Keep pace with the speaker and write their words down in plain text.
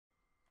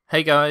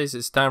Hey guys,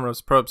 it's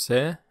DanRobzProbz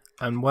here,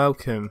 and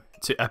welcome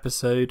to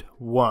episode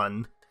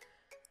 1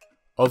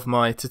 of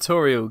my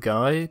tutorial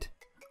guide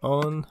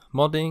on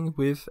modding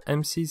with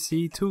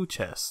MCC tool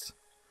chest.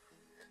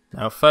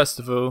 Now first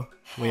of all,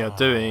 we are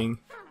doing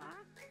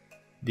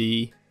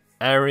the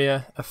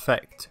area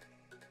effect.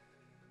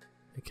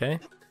 Okay,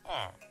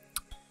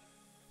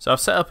 so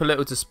I've set up a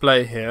little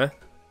display here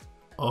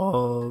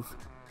of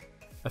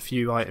a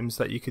few items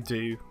that you could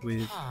do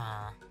with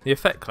the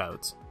effect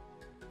clouds.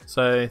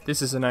 So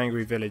this is an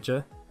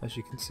angryVillager, as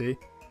you can see.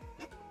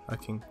 I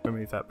can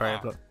remove that barrier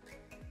block.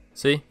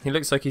 See, he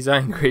looks like he's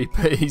angry,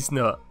 but he's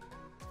not.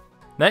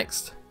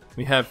 Next,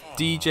 we have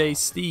DJ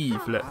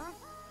Steve, look.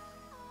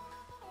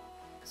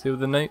 See all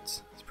the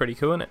notes? It's pretty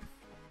cool, isn't it?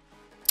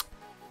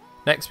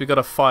 Next, we got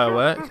a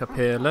firework up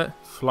here, look,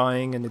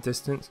 flying in the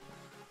distance.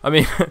 I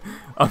mean,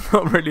 I'm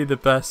not really the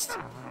best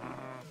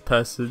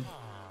person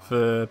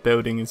for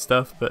building and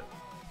stuff, but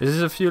this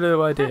is a few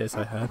little ideas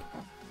I had.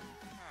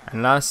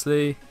 And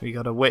lastly, we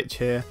got a witch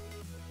here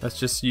that's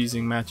just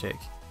using magic.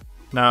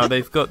 Now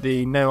they've got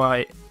the no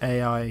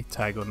AI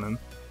tag on them,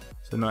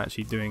 so they're not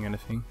actually doing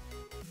anything,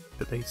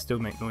 but they still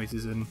make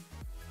noises and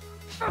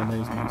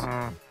those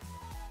ones.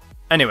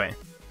 Anyway,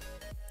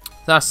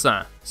 that's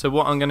that. So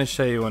what I'm going to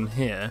show you on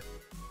here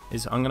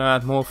is I'm going to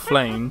add more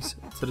flames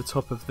to the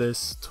top of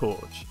this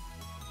torch.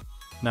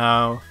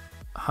 Now,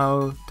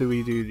 how do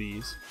we do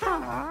these?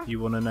 You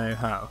want to know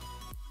how?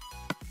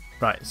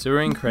 Right, so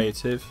we're in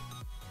creative.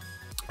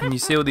 And you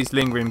see all these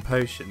lingering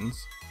potions.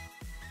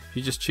 If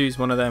you just choose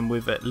one of them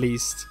with at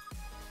least,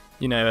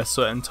 you know, a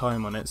certain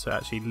time on it, so it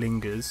actually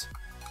lingers.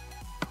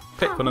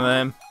 Pick one of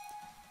them.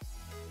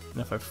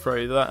 And if I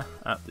throw that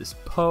at this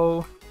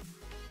pole,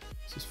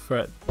 just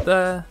throw it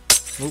there.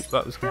 Oh,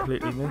 that was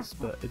completely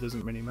missed, but it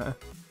doesn't really matter.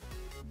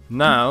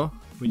 Now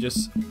we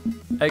just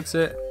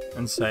exit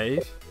and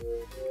save.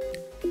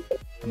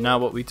 And now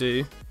what we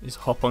do is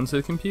hop onto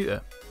the computer.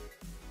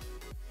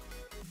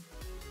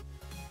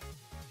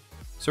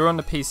 So we're on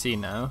the PC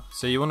now,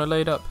 so you want to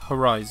load up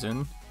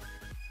Horizon,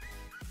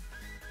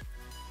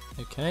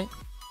 okay,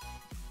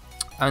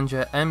 and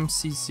your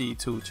MCC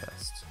tool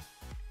chest,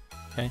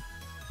 okay.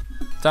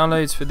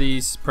 Downloads for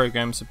these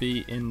programs will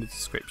be in the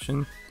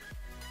description.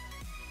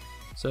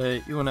 So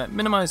you want to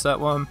minimize that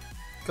one,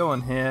 go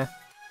on here,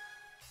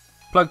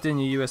 plugged in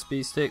your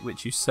USB stick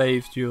which you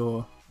saved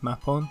your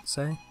map on,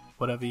 say,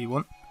 whatever you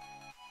want.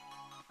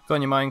 Go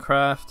on your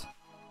Minecraft,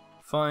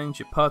 find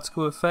your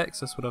particle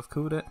effects, that's what I've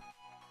called it.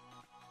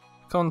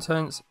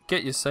 Contents,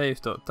 get your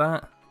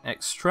save.dat,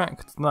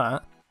 extract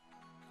that.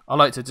 I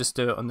like to just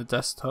do it on the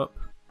desktop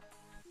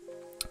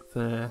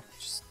for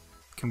just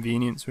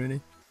convenience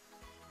really.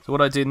 So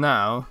what I do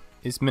now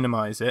is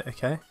minimize it,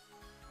 okay?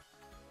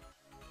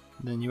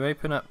 Then you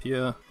open up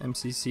your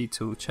MCC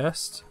tool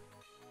chest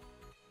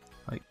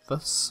like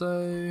this,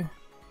 so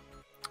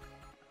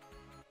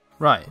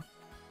right,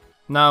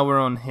 now we're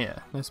on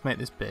here. Let's make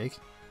this big.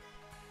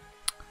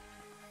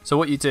 So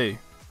what you do,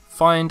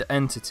 find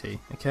entity,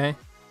 okay?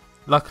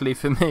 Luckily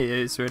for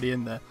me it's already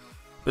in there,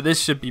 but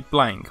this should be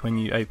blank when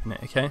you open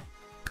it, okay?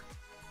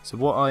 So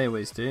what I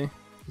always do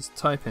is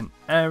type in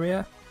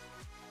area,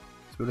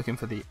 so we're looking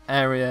for the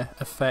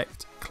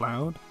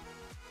AreaEffectCloud,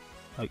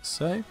 like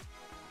so,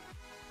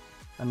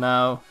 and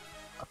now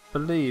I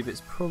believe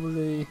it's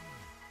probably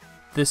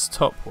this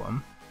top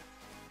one,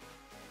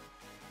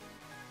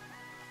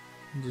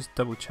 just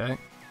double check,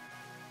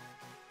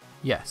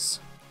 yes,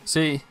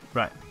 see,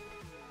 right.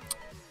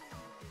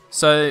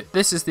 So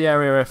this is the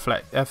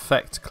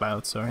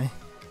AreaEffectCloud, sorry,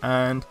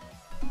 and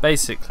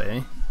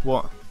basically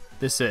what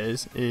this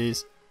is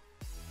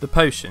the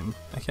potion,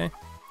 okay?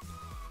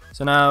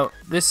 So now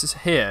this is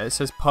here, it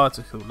says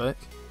particle, look,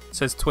 it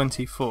says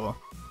 24.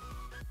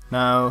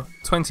 Now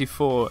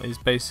 24 is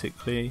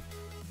basically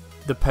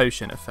the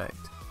potion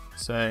effect.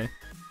 So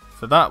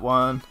for that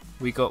one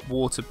we got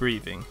water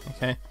breathing,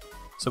 okay?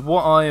 So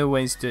what I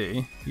always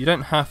do, you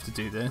don't have to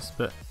do this,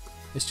 but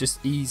it's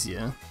just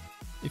easier.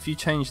 If you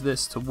change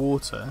this to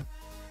water,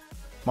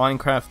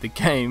 Minecraft the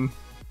game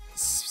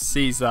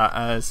sees that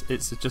as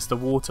it's just a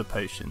water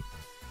potion,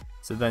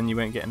 so then you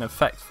won't get an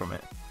effect from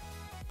it.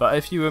 But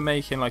if you were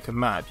making like a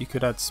map, you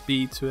could add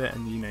speed to it,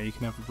 and you know, you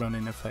can have a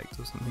running effect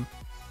or something,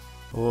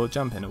 or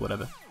jumping or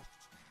whatever.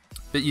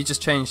 But you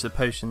just change the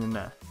potion in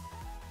there.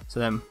 So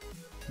then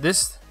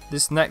this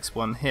next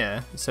one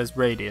here, it says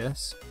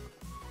radius.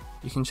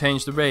 You can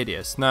change the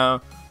radius.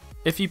 Now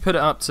if you put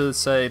it up to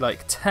say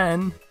like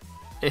 10,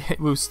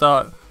 it will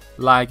start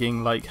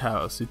lagging like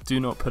hell, so do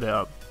not put it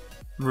up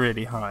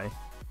really high.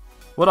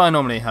 What I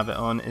normally have it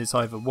on is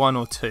either 1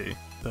 or 2,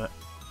 but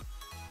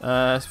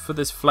for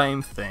this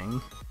flame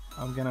thing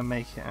I'm gonna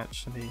make it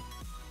actually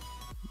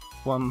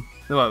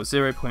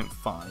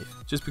 0.5,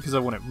 just because I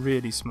want it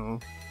really small.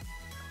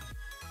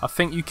 I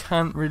think you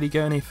can't really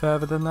go any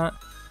further than that.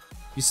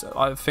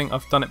 I think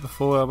I've done it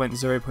before, I went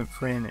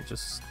 0.3 and it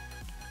just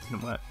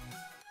didn't work.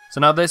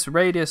 So now this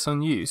radius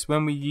on use,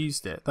 when we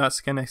used it,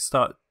 that's gonna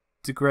start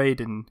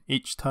degrading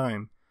each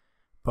time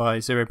by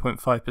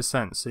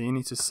 0.5%, so you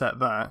need to set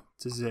that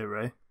to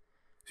 0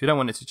 So we don't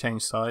want it to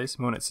change size.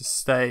 We want it to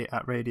stay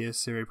at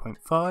radius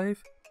 0.5.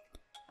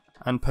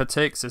 And per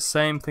ticks, the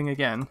same thing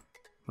again. I'm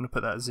going to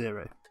put that at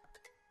 0.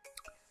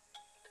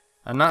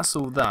 And that's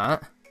all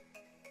that.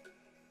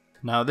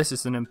 Now this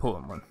is an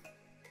important one.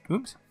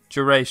 Oops.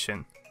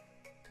 Duration.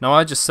 Now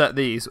I just set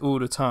these all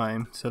the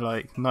time to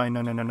like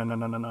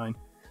 9999999,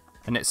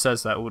 and it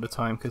says that all the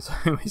time because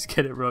I always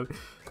get it wrong.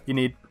 You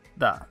need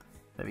that.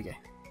 There we go.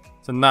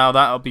 So now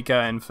that'll be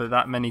going for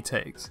that many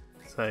ticks.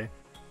 So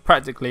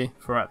practically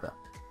forever.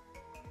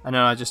 And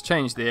then I just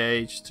change the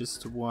age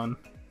just to 1,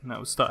 and that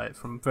will start it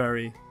from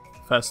very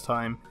first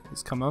time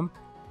it's come on.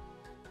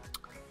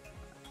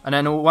 And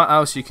then what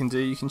else you can do?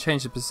 You can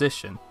change the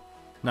position.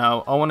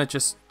 Now I want to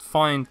just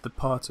find the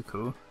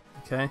particle.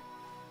 Okay.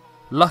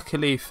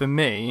 Luckily for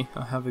me,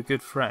 I have a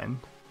good friend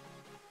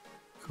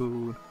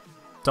called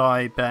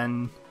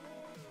Ben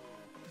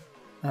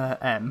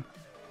M,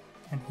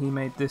 and he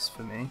made this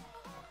for me,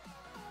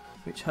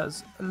 which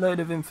has a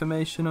load of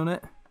information on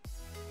it.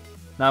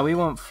 Now we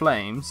want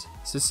flames,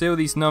 so see all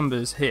these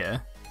numbers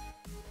here,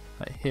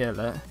 like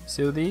here,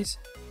 see all these?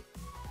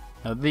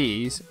 Now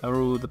these are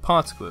all the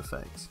particle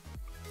effects.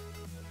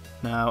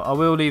 Now I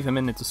will leave them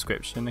in the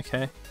description,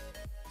 okay,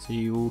 so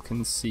you all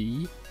can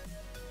see.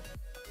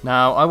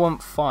 Now I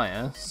want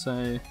fire, so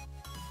if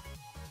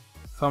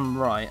I'm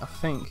right, I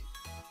think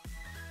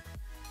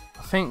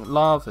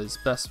lava's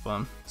best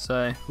one,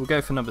 so we'll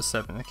go for number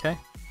 7, okay?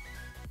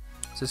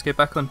 So let's go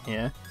back on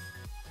here,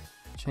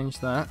 change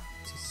that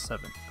to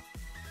 7.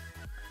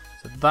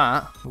 So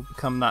that will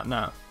become that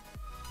now.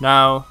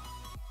 Now,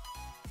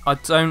 I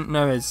don't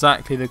know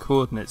exactly the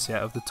coordinates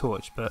yet of the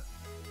torch, but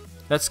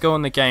let's go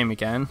on the game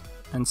again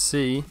and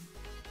see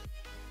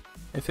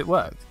if it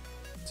worked.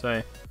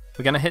 So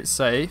we're going to hit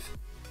save.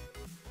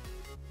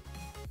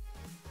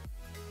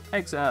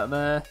 Exit out of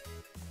there,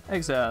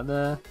 exit out of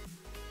there,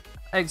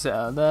 exit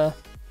out of there,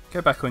 go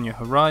back on your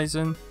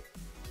horizon,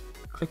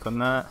 click on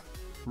that,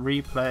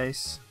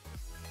 replace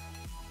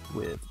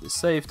with the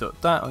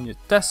save.dat on your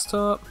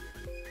desktop,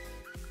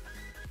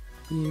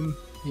 beam,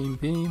 beam,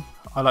 beam.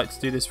 I like to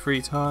do this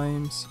 3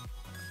 times,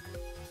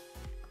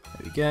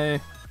 there we go,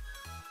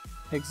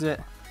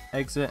 exit,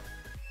 exit,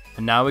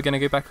 and now we're going to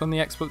go back on the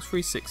Xbox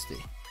 360.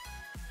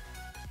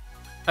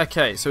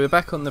 Okay, so we're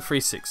back on the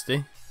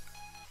 360.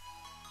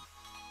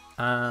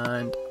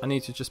 And I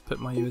need to just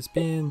put my USB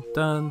in,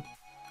 done.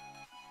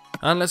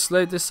 And let's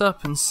load this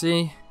up and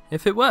see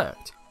if it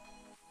worked.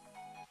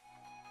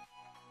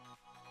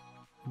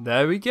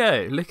 There we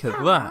go, look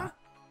at that.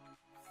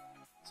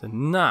 So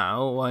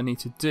now what I need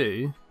to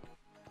do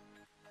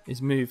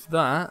is move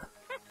that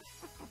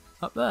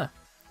up there.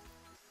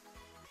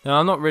 Now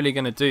I'm not really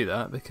going to do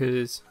that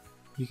because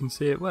you can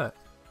see it worked.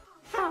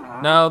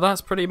 Now that's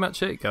pretty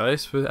much it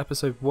guys for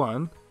episode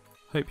 1.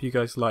 Hope you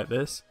guys like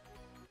this.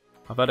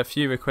 I've had a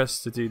few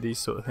requests to do these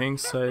sort of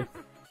things, so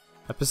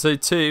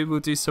episode 2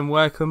 we'll do some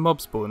work on mob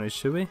spawners,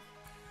 shall we?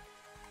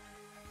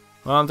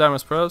 Well, I'm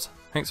DanRobzProbz,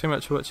 thanks very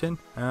much for watching,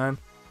 and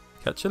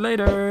catch you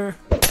later!